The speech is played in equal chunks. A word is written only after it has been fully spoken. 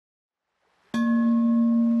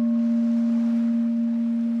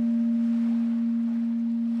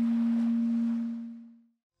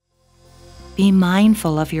Be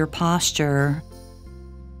mindful of your posture.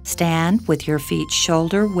 Stand with your feet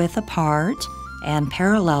shoulder width apart and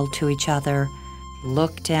parallel to each other.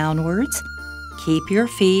 Look downwards. Keep your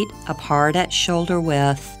feet apart at shoulder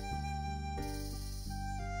width.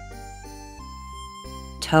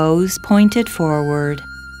 Toes pointed forward.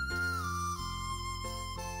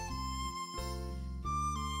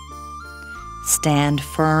 Stand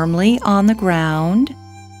firmly on the ground.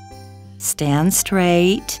 Stand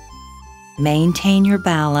straight. Maintain your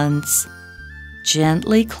balance.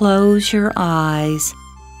 Gently close your eyes.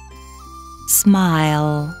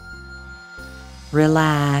 Smile.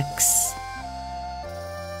 Relax.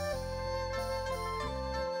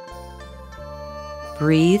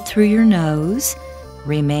 Breathe through your nose.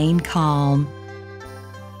 Remain calm.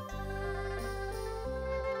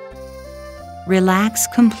 Relax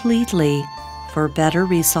completely for better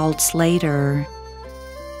results later.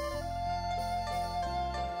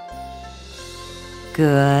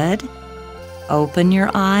 Good. Open your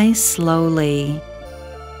eyes slowly.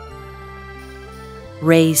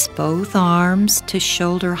 Raise both arms to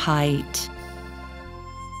shoulder height.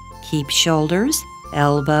 Keep shoulders,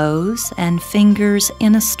 elbows, and fingers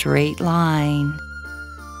in a straight line.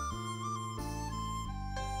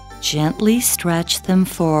 Gently stretch them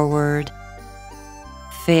forward.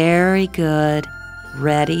 Very good.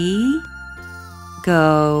 Ready?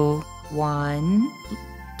 Go. 1,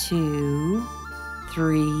 2,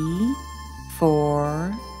 3,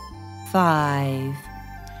 4, 5.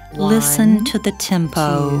 Listen to the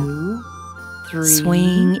tempo. 2, 3.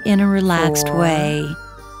 Swing in a relaxed 4, way.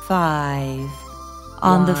 5.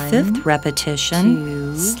 On the 1, fifth repetition,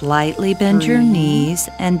 2, slightly bend your 3, knees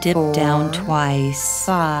and dip 4, down twice.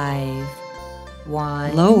 5.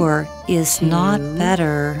 1. Lower is 2, not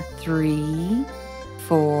better. 3,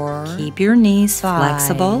 4. Keep your knees 5,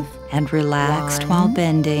 flexible and relaxed 1, while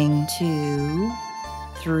bending. 2,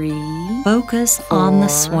 3. Focus on the 4,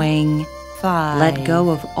 swing. 5. Let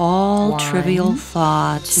go of all 1, trivial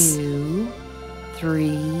thoughts. 2,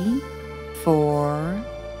 3, 4.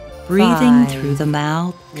 Breathing 5, through the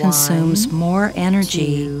mouth consumes 1, more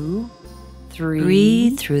energy. 2, 3.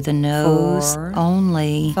 Breathe through the nose 4,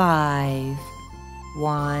 only. 5.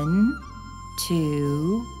 1,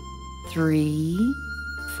 2, 3,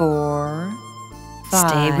 4, 5.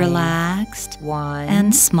 Stay relaxed 1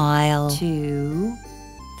 and smile. 2,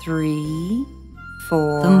 3,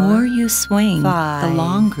 4. The more you swing, 5, the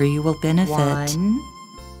longer you will benefit. 1,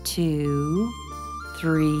 2,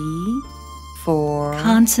 3, 4.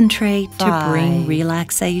 Concentrate to 5, bring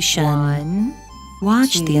relaxation. 1,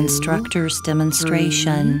 Watch 2, the instructor's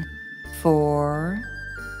demonstration. 3, 4,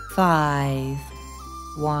 5.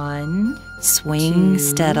 1, Swing 2,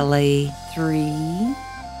 steadily. 3,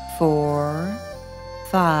 4,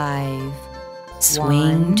 5.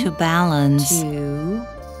 Swing 1, to balance. 2,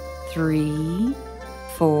 3,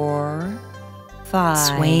 4, 5.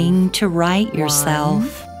 Swing to right 1,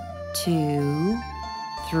 yourself. 2,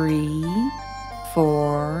 3,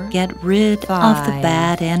 4. Get rid of the 5.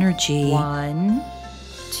 bad energy. 1,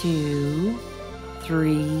 2,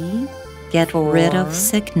 3. Get 4, rid of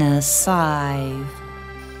sickness. 5.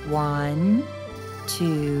 1,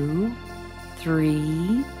 2,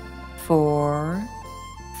 3, 4,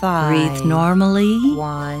 5. Breathe normally.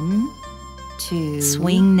 1, 2.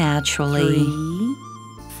 Swing naturally. 3,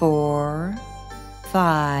 4,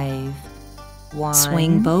 5. 1.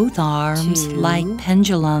 Swing both arms 2, like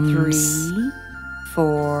pendulums. 3,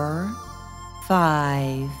 4,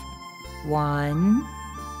 5. 1,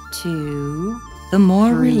 2. The more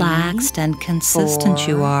 3, relaxed and consistent 4,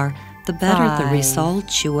 you are, the better the 5.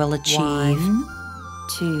 results you will achieve. 1,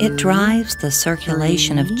 2. It drives the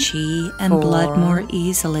circulation of 3, qi and blood 4, more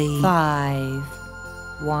easily. 5.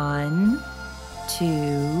 1,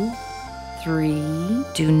 2, 3.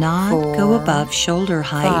 Do not 4, go above shoulder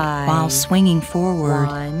height 5. while swinging forward.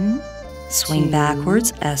 1, Swing 2,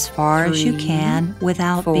 backwards as far as you 3, can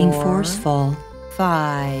without being 4, forceful.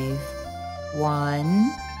 5.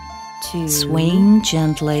 1, 2. Swing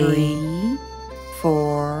gently. 3,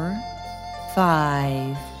 4,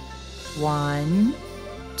 5. 1,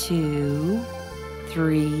 2,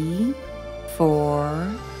 3, 4,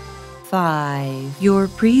 5. Your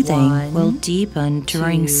breathing 1, will deepen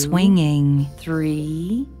during 2, swinging.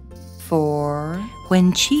 3, 4.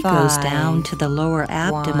 When qi goes 5. down to the lower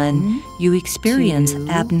abdomen, 1, you experience 2,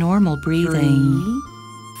 abnormal breathing.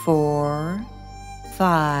 3, 4,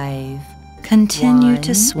 5. Continue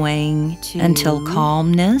to 1, swing 2, until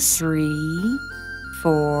calmness 3,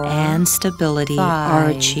 4, and stability are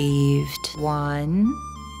 5. achieved. 1,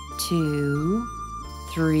 2,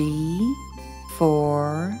 3,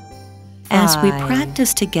 4, As we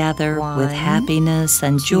practice together with happiness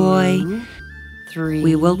and joy,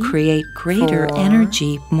 we will create greater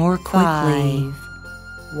energy more quickly.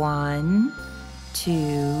 1,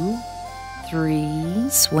 2, 3.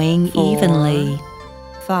 Swing 4, evenly.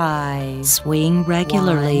 5. Swing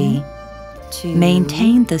regularly. 1, 2.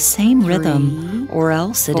 Maintain the same rhythm, 3, or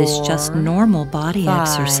else it is just 4, normal body 5.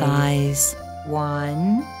 exercise.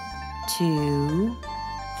 1, 2,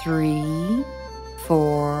 3,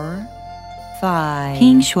 4, 5.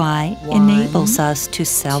 Pingshuai 1, enables us to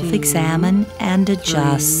self-examine and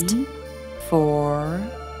adjust. 3, 4,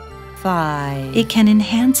 5. It can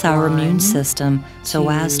enhance our 1, immune system so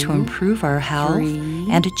as to 2, improve our health 3,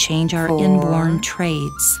 and to change our 4, inborn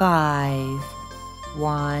traits. 5.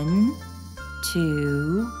 1,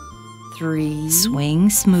 2, 3. Swing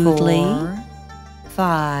smoothly. 4,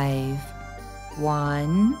 5.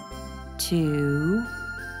 1, 2,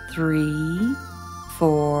 3,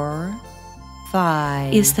 4,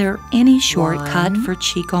 5. Is there any shortcut 1, for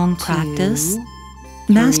Qigong practice? 2,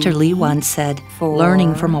 Master Li 3, once said, 4,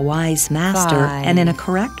 learning from a wise master 5. and in a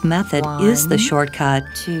correct method is the 1, shortcut.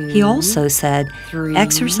 2, He also said, 3,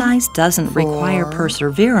 exercise doesn't 4, require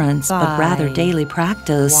perseverance, but rather 5. daily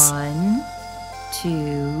practice. 1,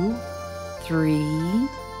 2, 3,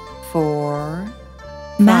 4,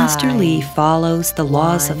 Master 5. Li follows the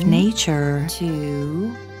laws of 1, nature.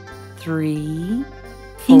 2, 3,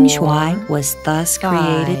 Pingshuai 4, was thus 5.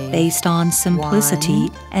 created based on simplicity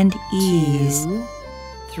 1, and ease. 2,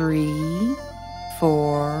 3,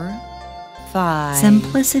 4, 5.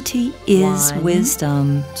 Simplicity is 1,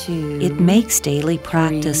 wisdom. 2, It makes daily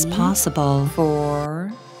practice 3, possible.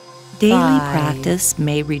 4, Daily 5. practice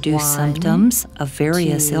may reduce 1, symptoms of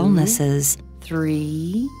various 2, illnesses.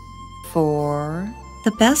 3, 4,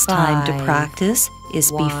 The best time to 5. practice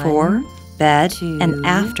is 1, before bed 2, and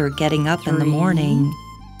after getting up in the 3, morning.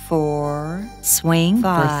 4, Swing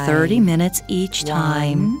 5. for 30 minutes each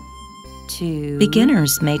time. 1, 2,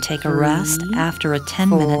 Beginners may take a 3, rest after a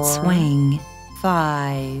 10-minute 4, swing.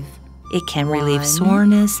 5. It can relieve 1,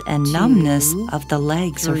 soreness and 2, numbness of the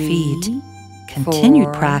legs or 3, feet. Continued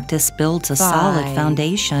 4, practice builds a solid 5.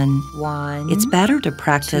 foundation. 1, It's better to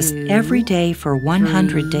practice 2, every day for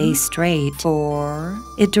 100 3, days straight. 4,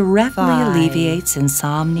 It directly 5. alleviates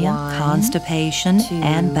insomnia, 1, constipation, 2,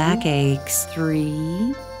 and backaches.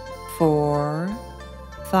 3, 4,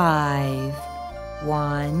 5.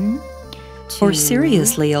 1, 2, For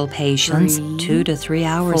seriously ill patients, 3, 2 to 3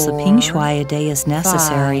 hours of 4, Pingshuai a day is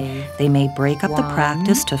necessary. 5. They may break up the 1,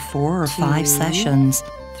 practice to 4 or 5 2, sessions.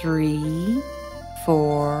 3,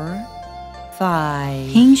 4, 5.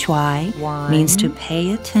 Pingshuai 1, means to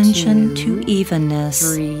pay attention 2, to evenness.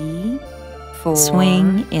 3, 4,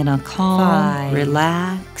 Swing in a calm, 5.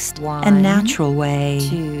 relaxed, 1, and natural way.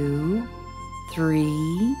 2,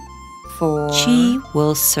 3, 4. Qi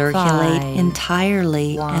will circulate 5.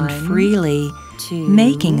 entirely 1, and freely, 2,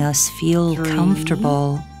 making us feel 3,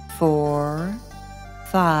 comfortable. 4,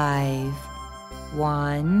 5.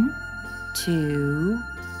 1, 2,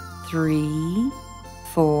 3,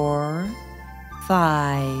 4,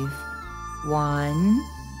 5. 1,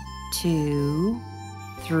 2,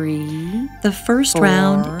 3. The first 4,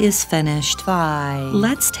 round is finished. 5.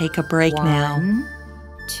 Let's take a break now. 1,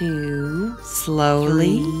 2,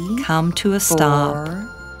 Slowly 3, come to a stop. 4.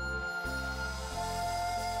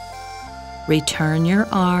 Return your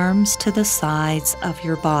arms to the sides of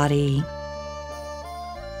your body.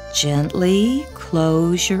 Gently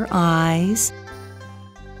close your eyes.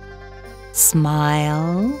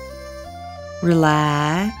 Smile.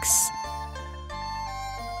 Relax.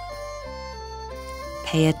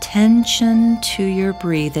 Pay attention to your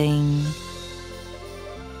breathing.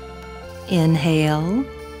 Inhale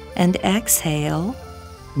and exhale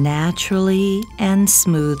naturally and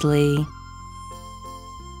smoothly.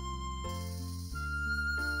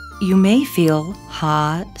 You may feel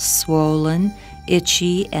hot, swollen,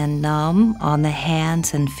 itchy, and numb on the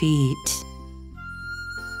hands and feet.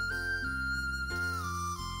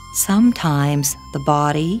 Sometimes the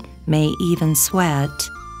body may even sweat.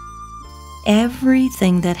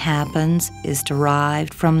 Everything that happens is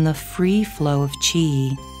derived from the free flow of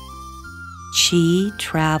qi. Qi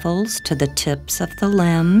travels to the tips of the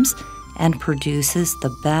limbs and produces the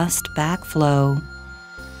best backflow.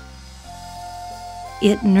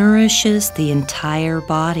 It nourishes the entire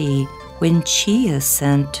body when qi is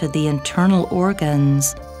sent to the internal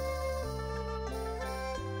organs.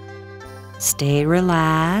 Stay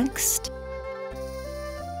relaxed.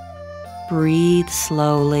 Breathe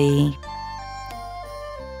slowly.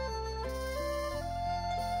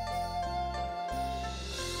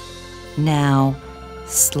 Now,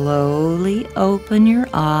 Slowly open your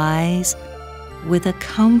eyes with a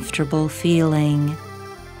comfortable feeling.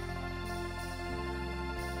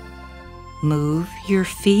 Move your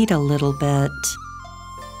feet a little bit.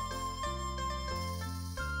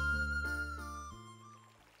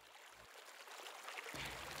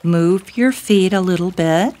 Move your feet a little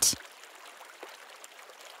bit.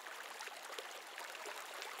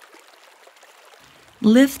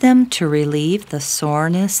 Lift them to relieve the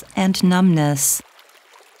soreness and numbness.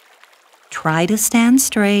 Try to stand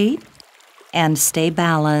straight and stay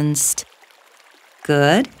balanced.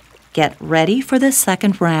 Good. Get ready for the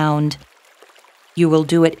second round. You will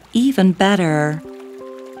do it even better.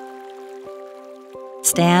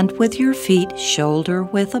 Stand with your feet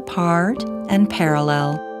shoulder-width apart and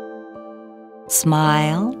parallel.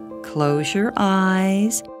 Smile, close your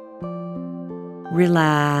eyes,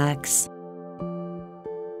 relax.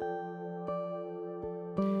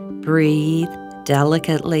 Breathe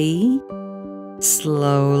delicately,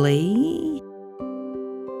 slowly,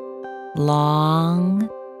 long,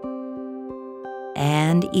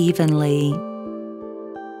 and evenly.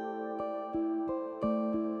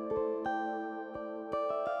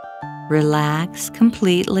 Relax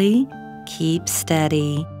completely, keep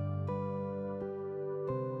steady.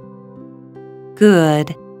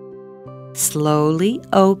 Good. Slowly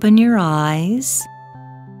open your eyes.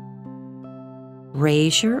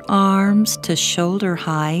 Raise your arms to shoulder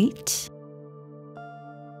height.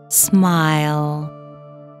 Smile.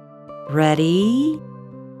 Ready?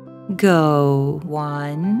 Go.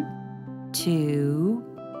 1, 2,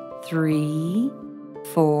 3,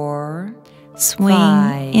 4. Swing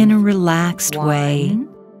 5, in a relaxed 1, way.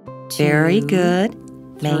 2, Very good.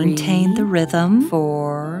 Maintain 3, the rhythm.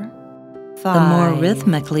 4, 5. The more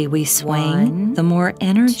rhythmically we swing, 1, the more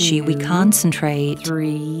energy 2, we concentrate.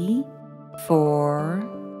 3,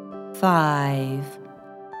 4, 5.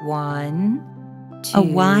 1, 2. A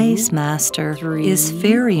wise master 3, is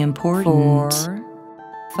very important. 4,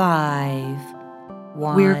 5.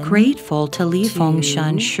 1, We're grateful to Li 2,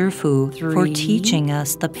 Feng-San Shifu for 3, teaching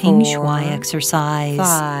us the Pingshuai 4, exercise.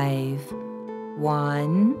 5.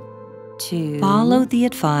 1, 2. Follow the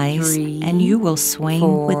advice 3, and you will swing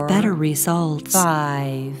 4, with better results.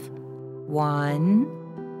 5.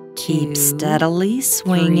 1, 2. Keep steadily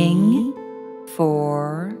swinging. 3,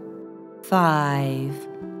 4, 5.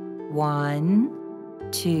 1,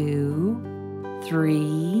 2,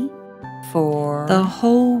 3, 4. The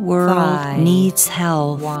whole world 5, needs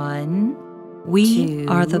health. 1, We 2,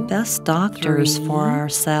 are the best doctors 3, for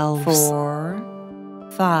ourselves. 4,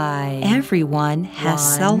 5. Everyone has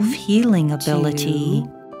 1, self-healing ability. 2,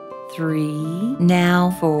 3.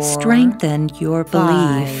 Now 4, strengthen your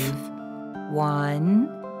belief. 5. 1,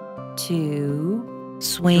 2.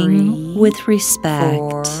 Swing 3, with respect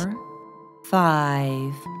 4,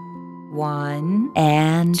 5. 1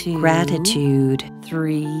 and 2, gratitude.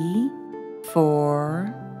 3,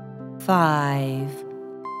 4, 5.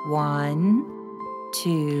 1,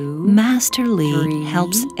 2. Master Li 3,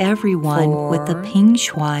 helps everyone with the 4,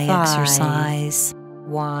 Pingshuai 5. exercise.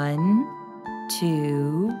 1,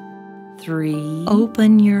 2, 3.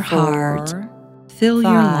 Open your 4, heart. Fill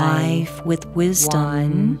your 5. life with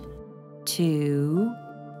wisdom. 1, 2,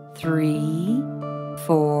 3,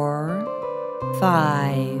 4,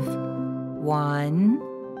 5. 1,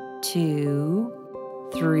 2,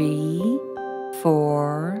 3,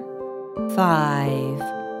 4, 5.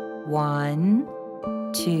 1,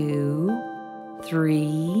 2,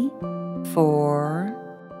 3, 4,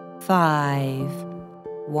 5.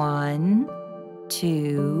 1,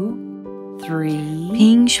 2, 3.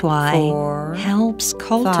 Pingshuai 4, helps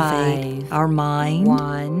cultivate 5. our mind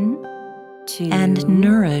 1, 2, and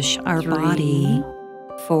nourish our 3, body.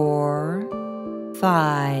 4,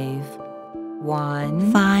 5.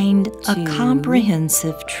 1, Find a 2,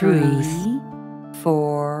 comprehensive truth 3,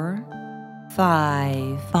 4,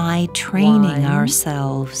 5. by training 1,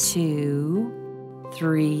 ourselves. 2,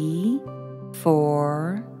 3,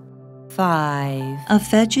 4, 5. A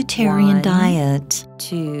vegetarian 1, diet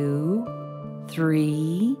 2,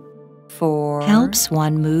 3, 4. helps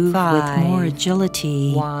one move 5. with more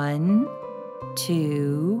agility. 1,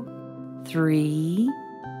 2, 3,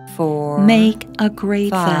 4. Make a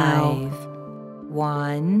great 5. vow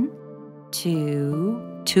 1,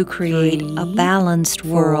 2, to create 3, a balanced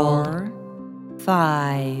world. 4,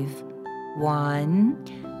 5. 1,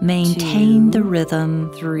 Maintain 2, the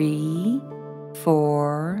rhythm 3,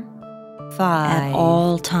 4, 5. at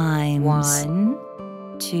all times. 1,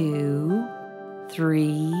 2,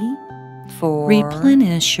 3, 4.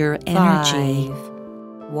 Replenish your energy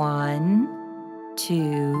 1,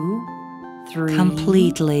 2, 3.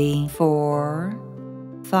 completely. 4,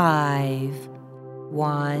 5.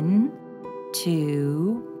 1,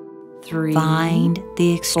 2, 3. Find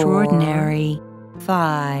the extraordinary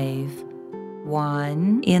 5.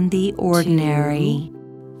 1 in the ordinary.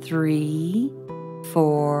 2, 3,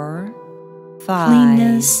 4, 5.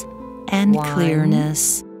 Cleanness and 1,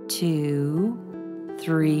 clearness 2,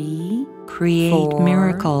 3, create 4,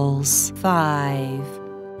 miracles. 5.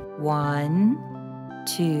 1,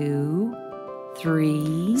 2,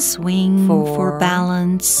 3. Swing 4, for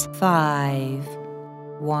balance 5.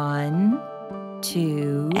 1,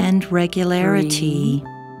 2, and regularity.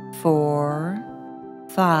 4,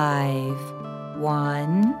 5.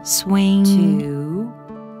 1, Swing 2,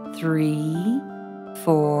 3,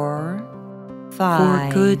 4, 5.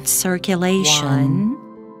 for good circulation.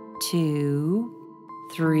 1, 2,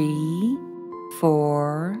 3,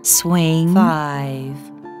 4, Swing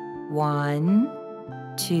 5. 1,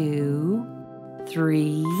 2,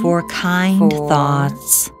 3, for kind 4,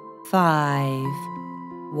 thoughts. 5.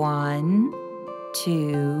 1,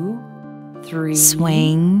 2, 3.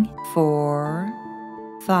 Swing 4,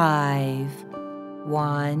 5.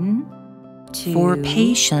 1, 2. for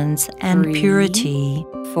patience and 3, purity.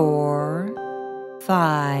 4,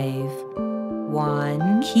 5.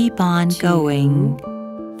 1, Keep on 2, going.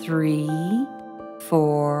 3,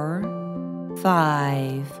 4,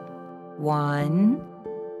 5. 1,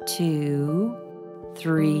 2,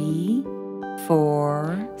 3,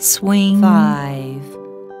 4, Swing 5.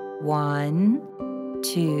 1,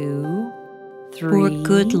 2, 3. for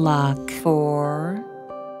good luck. 4,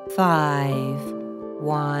 5.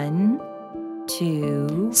 1,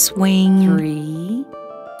 2, Swing 3,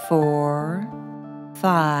 4,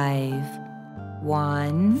 5.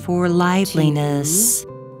 1, for liveliness.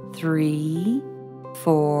 3,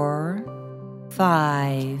 4,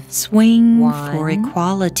 5. Swing 1, for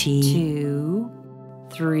equality. 2,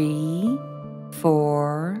 3,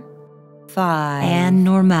 4, 5. And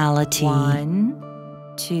normality. 1,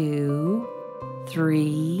 2,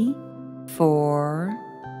 3, 4,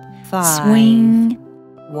 5. Swing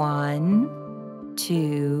 1,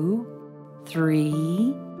 2,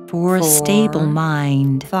 3, for a 4, stable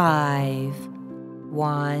mind. 5.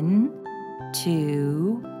 1,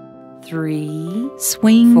 2, 3,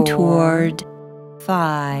 Swing 4, toward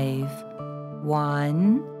 5.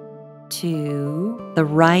 1, 2, the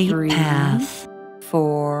right 3, path.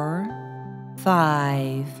 4,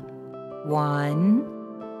 5.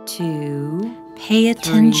 1, 2, Pay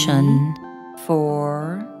attention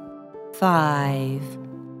 4, 5.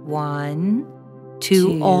 1,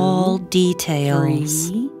 to 2, all details.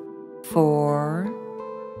 3, 4,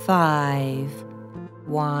 5.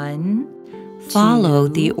 1, Follow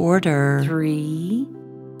 2, the order. 3,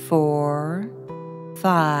 4,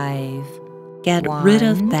 5. Get 1, rid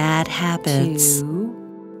of bad habits.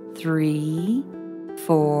 2, 3,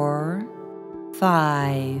 4,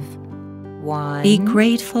 5. 1, Be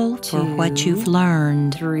grateful for what 2, you've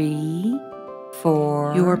learned. 3,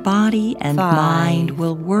 4. Your body and 5. mind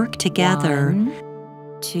will work together, 1,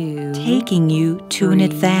 2, taking you to an 3,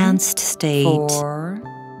 advanced state. 4,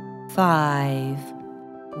 5.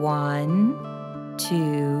 1,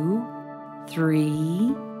 2,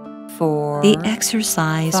 3, 4. The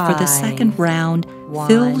exercise for the 5. second round 1,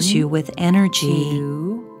 fills you with energy.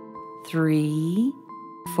 2, 3,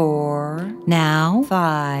 4, Now,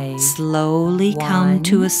 5. slowly come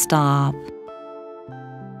to 1, a stop.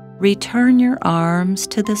 Return your arms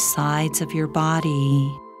to the sides of your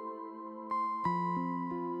body.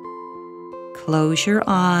 Close your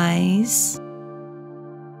eyes.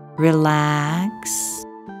 Relax.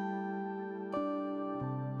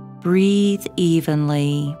 Breathe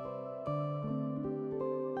evenly.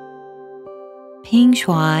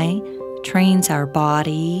 Pingshuai trains our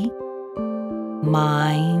body,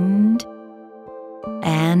 mind,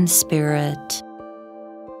 and spirit.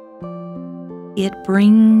 It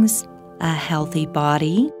brings a healthy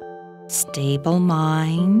body, stable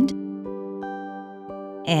mind,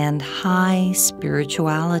 and high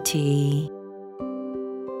spirituality.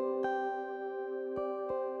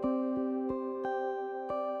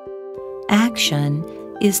 Action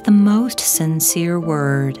is the most sincere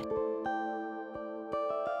word.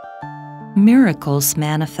 Miracles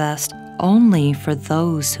manifest only for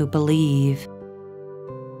those who believe.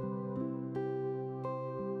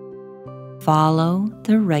 Follow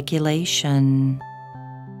the regulation.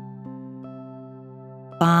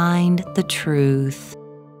 Find the truth.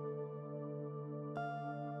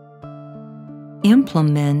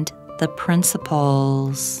 Implement the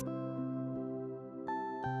principles.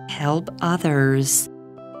 Help others.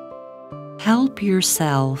 Help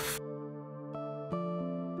yourself.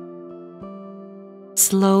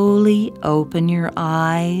 Slowly open your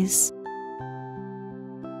eyes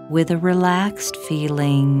with a relaxed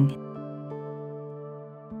feeling.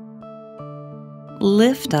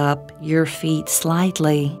 Lift up your feet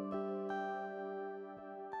slightly.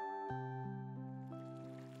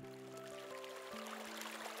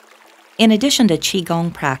 In addition to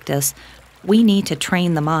Qigong practice, we need to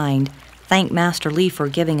train the mind. Thank Master Li for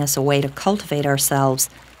giving us a way to cultivate ourselves.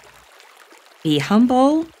 Be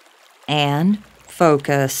humble and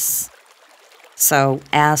focus, so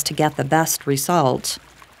as to get the best result.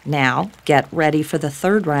 Now, get ready for the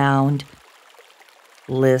third round.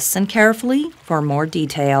 Listen carefully for more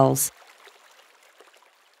details.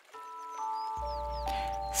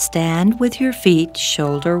 Stand with your feet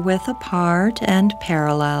shoulder-width apart and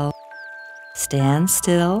parallel. Stand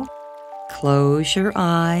still, close your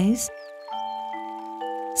eyes,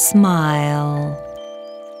 smile,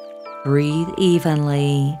 breathe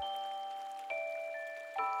evenly.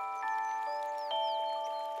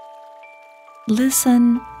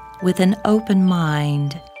 Listen with an open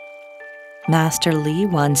mind. Master Li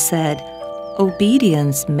once said,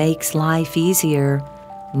 "Obedience makes life easier.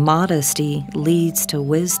 Modesty leads to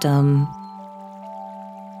wisdom."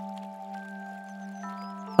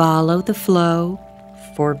 Follow the flow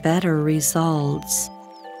for better results.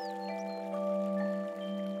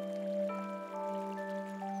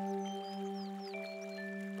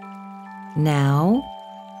 Now,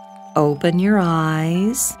 open your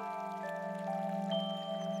eyes.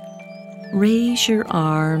 Raise your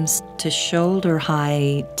arms to shoulder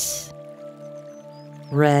height.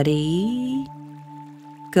 Ready,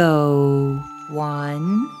 go.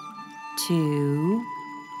 1, 2,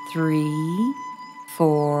 3,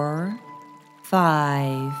 4,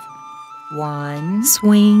 5. 1,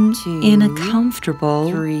 swing 2, in a comfortable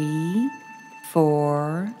 3,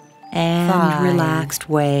 4, and 5. Relaxed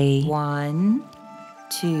way. 1,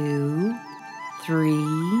 2,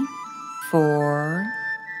 3, 4,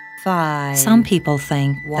 5. Some people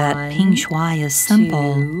think that Pingshuai is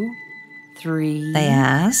simple. 2, 3. They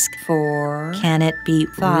ask, 4. Can it be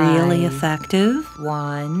 5. Really effective?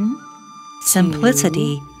 1.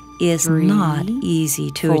 Simplicity 2, is 3, not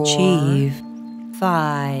easy to 4, achieve.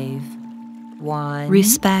 5. 1.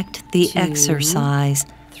 Respect the 2, exercise.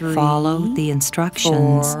 3, follow the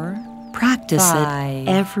instructions. 4, practice 5. It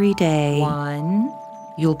every day. 1.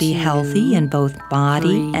 You'll be 2, healthy in both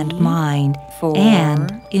body 3, and mind, 4,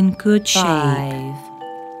 and in good 5.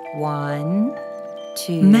 Shape. 1,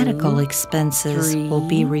 2. Medical expenses 3, will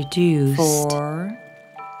be reduced. 4,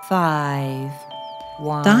 5.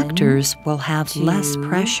 1, doctors will have 2, less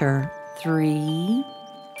pressure. 3,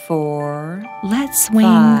 4. Let's swing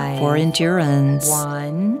 5. For endurance.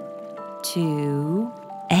 1, 2,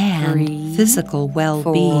 and 3, physical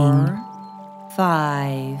well-being. 4,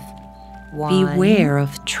 5. 1, beware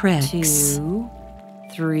of tricks. 2,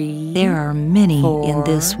 3. There are many 4, in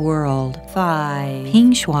this world. 5.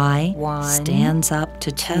 Pingshuai 1, stands up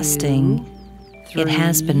to 2, testing. 3, it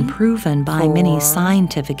has been proven by 4, many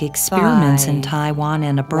scientific experiments 5, in Taiwan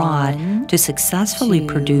and abroad 1, to successfully 2,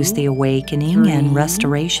 produce the awakening 3, and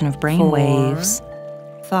restoration of brainwaves.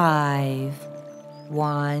 5.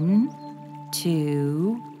 1,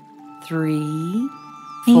 2, 3.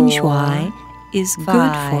 Pingshuai is 5,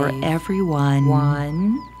 good for everyone.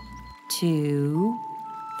 1, 2,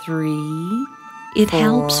 3. It 4,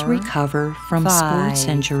 helps recover from 5, sports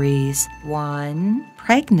injuries. 1.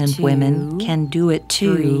 Pregnant 2, women can do it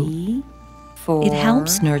too. 3, 4. It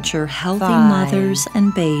helps nurture healthy 5, mothers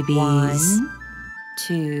and babies. 1,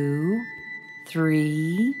 2,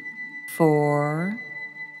 3, 4,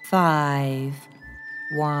 5.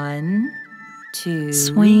 1, 2.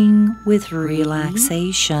 Swing with 3,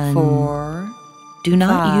 relaxation. 4. Do not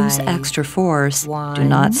 5, use extra force. 1, do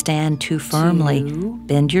not stand too firmly. 2,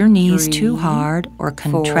 bend your knees 3, too hard or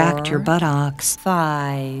contract 4, your buttocks.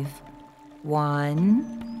 5.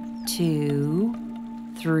 1, 2,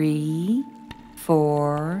 3,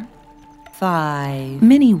 4, 5.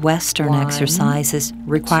 Many Western 1, exercises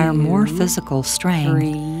require 2, more physical strength.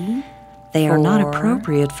 3, they 4, are not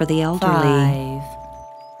appropriate for the elderly. 5.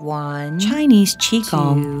 1. Chinese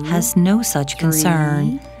Qigong 2, has no such 3,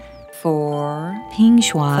 concern. 4.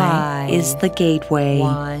 Pingshuai 5, is the gateway.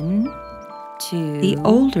 1, 2. The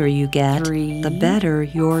older you get, 3, the better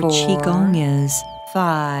your 4, Qigong is.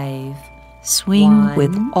 5. Swing 1,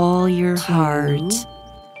 with all your 2, heart.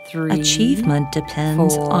 3. Achievement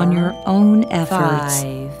depends 4, on your own efforts.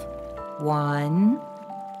 5. 1,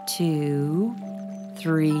 2,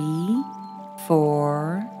 3,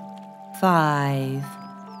 4, 5.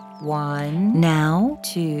 1. Now,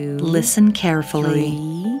 2. Listen carefully.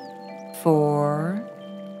 3, 4,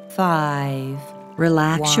 5.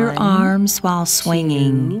 Relax your arms while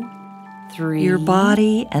swinging. 2, 3, Your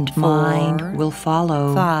body and 4, mind will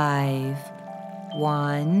follow. 5.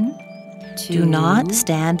 1, 2. Do not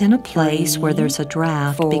stand in a place 3, where there's a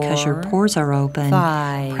draft because your 4, pores are open.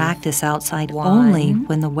 5. Practice outside 1, only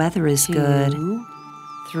when the weather is 2, good.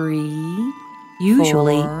 3.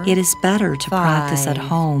 Usually, 4, it is better to practice at 5.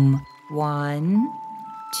 home. 1,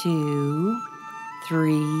 2,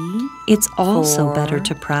 3. It's also 4, better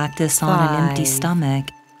to practice on an empty 5. stomach.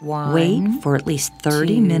 1, Wait for at least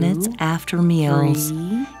 30 2, minutes after meals.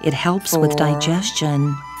 3, It helps with 4,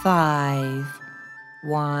 digestion. 5.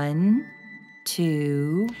 1,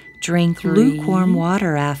 2. Drink 3, lukewarm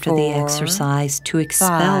water after the 4, exercise to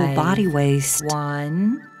expel 5. body waste.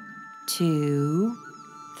 1, 2,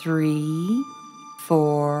 3,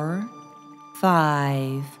 4,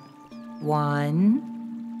 5.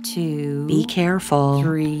 1, 2. Be careful.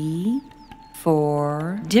 3,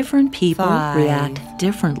 4. Different people 5. react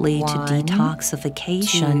differently 1, to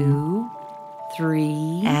detoxification. 2,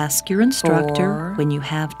 3. Ask your instructor 4, when you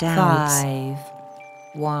have doubts. 5.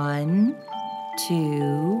 1,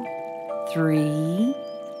 2, 3,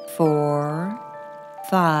 4,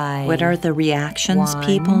 5. What are the reactions 1,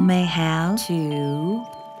 people may have? 2,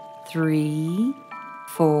 3,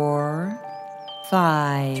 4,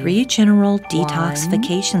 5. 3 general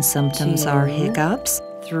detoxification symptoms 2, are hiccups,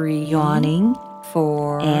 3, yawning,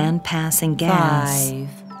 4, and passing gas. 5.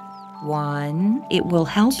 1, It will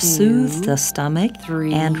help 2, soothe the stomach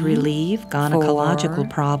 3, and relieve gynecological 4,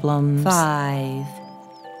 problems. 5.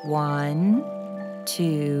 1,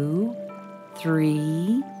 2,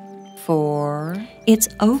 3, 4. It's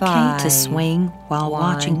okay 5. to swing while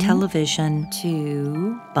watching 1, television,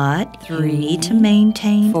 2, but you 3, need to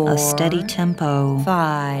maintain 4, a steady tempo.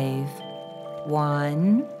 5.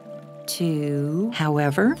 1, 2.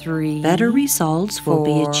 However, 3, better results will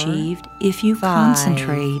be 4, achieved if you 5.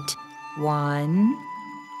 concentrate. 1,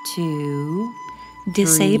 2.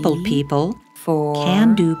 Disabled 3, people 4,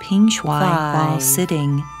 can do Pingshuai while 5.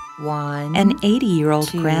 sitting. 1, An 80-year-old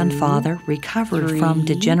 2, grandfather recovered 3, from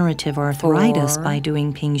degenerative arthritis 4, by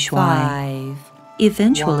doing Pingshuai. 5.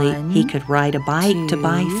 Eventually, 1, he could ride a bike to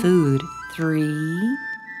buy 2, food. 3,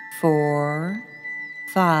 4,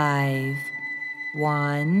 5.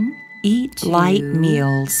 1, Eat 2, light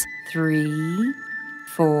meals. 3,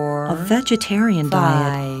 4. A vegetarian 5.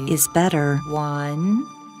 diet is better. 1,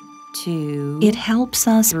 2. It helps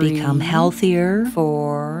us 3, become healthier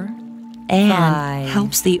 4, and 5.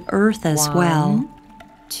 helps the earth as 1, well.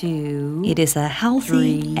 2. It is a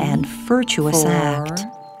healthy 3, and virtuous 4, act.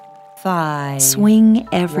 5. Swing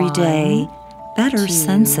every 1, day. Better 2,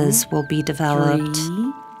 senses will be developed.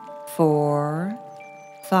 3, 4,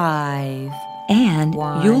 5. And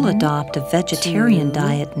 1, you'll adopt a vegetarian 2,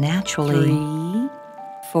 diet naturally. 3,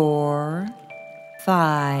 4,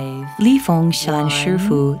 5. Li Feng-San 1,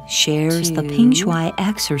 Shifu shares the 2, Pingshuai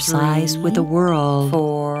exercise 3, with the world.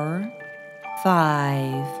 4,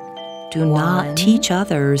 5. Do not 1, teach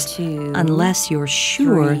others 2, unless you're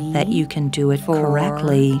sure 3, that you can do it 4,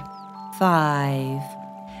 correctly. 5.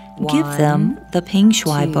 Give 1, them the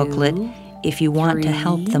Pingshuai 2, booklet if you want to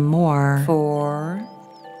help 3, them more. 4,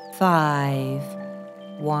 5.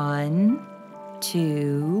 1,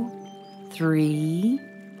 2, 3,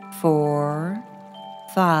 4,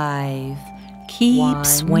 5. Keep 1,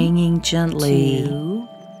 swinging gently 2,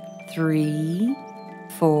 3,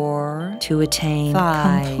 4, to attain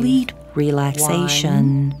 5. complete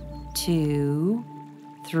relaxation. 2,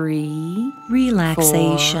 3,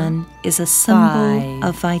 Relaxation is a symbol 5.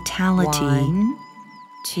 of vitality. 1,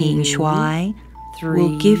 2, Pingshuai 3,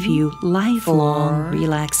 will give you lifelong 4,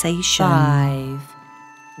 relaxation. 5.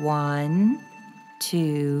 1,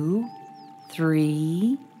 2,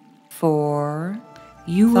 3, 4.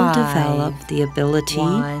 You will 5. develop the ability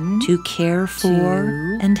 1, to care for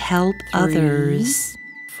 2, and help 3, others.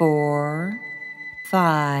 4,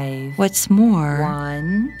 5. What's more,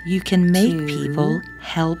 1, you can make 2, people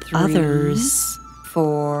help 3, others.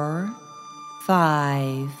 4,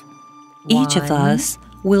 5. Each of 1, us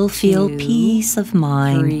will feel 2, peace of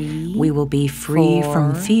mind. 3, We will be free 4,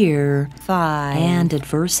 from fear 5. and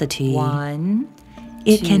adversity. 1,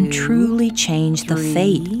 It can 2, truly change the 3,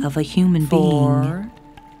 fate of a human 4, being.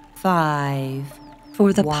 5.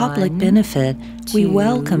 For the 1, public benefit, we 2,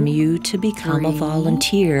 welcome you to become a 3,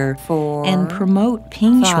 volunteer 4, and promote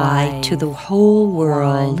Pingshuai 5. to the whole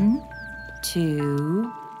world. 1,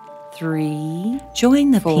 2, 3,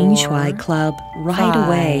 Join the 4, Pingshuai Club right 5.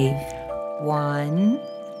 away. 1,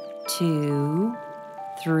 2,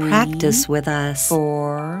 3. Practice with us.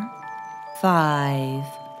 4, 5.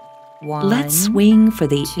 1, Let's swing for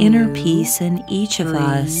the 2, inner peace in each of 3,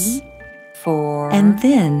 us. 4, And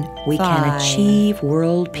then we 5, can achieve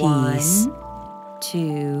world peace. 1,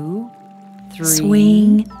 2, 3,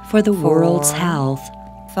 Swing for the 4, world's health.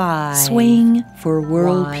 5, Swing for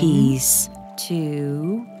world 1, peace.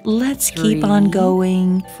 2, Let's 3, keep on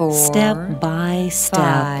going 4, step by step.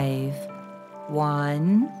 5,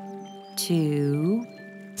 1, 2,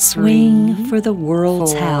 Swing 3, for the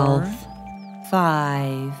world's 4, health.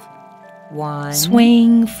 5, 1,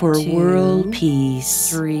 Swing for 2, world peace.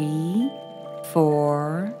 3,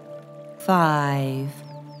 4, 5,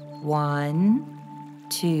 1,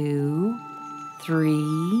 2,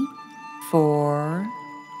 3, 4,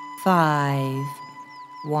 5,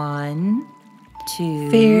 1, 2,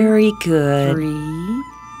 Very good. 3,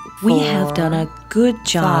 We have done a good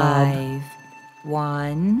job. 5,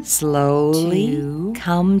 1, Slowly 2,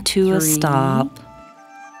 come to a 3. stop.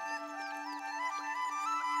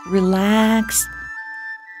 Relax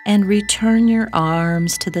and return your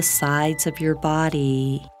arms to the sides of your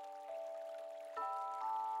body.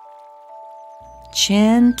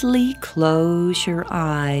 Gently close your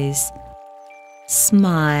eyes.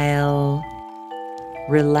 Smile.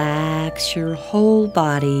 Relax your whole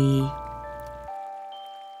body.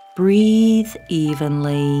 Breathe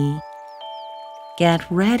evenly. Get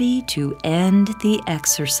ready to end the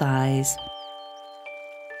exercise.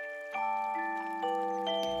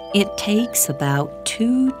 It takes about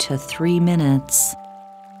 2 to 3 minutes.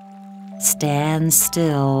 Stand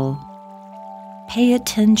still. Pay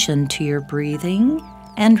attention to your breathing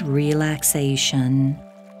and relaxation.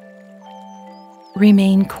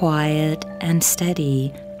 Remain quiet and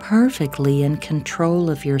steady, perfectly in control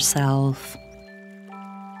of yourself.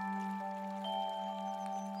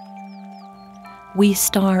 We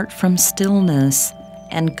start from stillness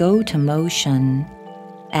and go to motion.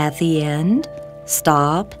 At the end,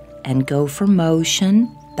 stop and go from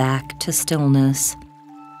motion back to stillness.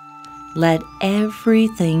 Let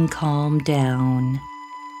everything calm down.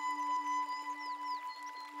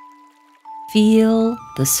 Feel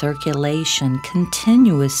the circulation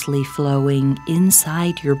continuously flowing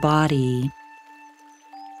inside your body.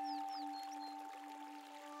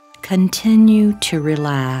 Continue to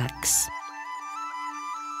relax.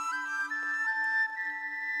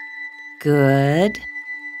 Good.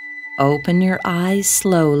 Open your eyes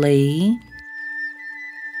slowly.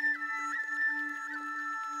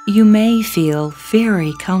 You may feel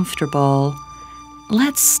very comfortable.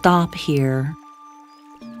 Let's stop here.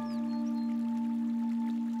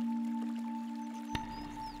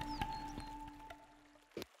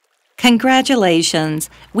 Congratulations!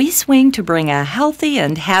 We swing to bring a healthy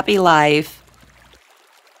and happy life.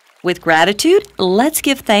 With gratitude, let's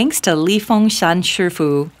give thanks to Feng-San师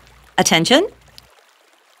傅. Attention!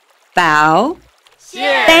 Bow.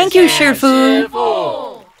 Thank you, 师傅.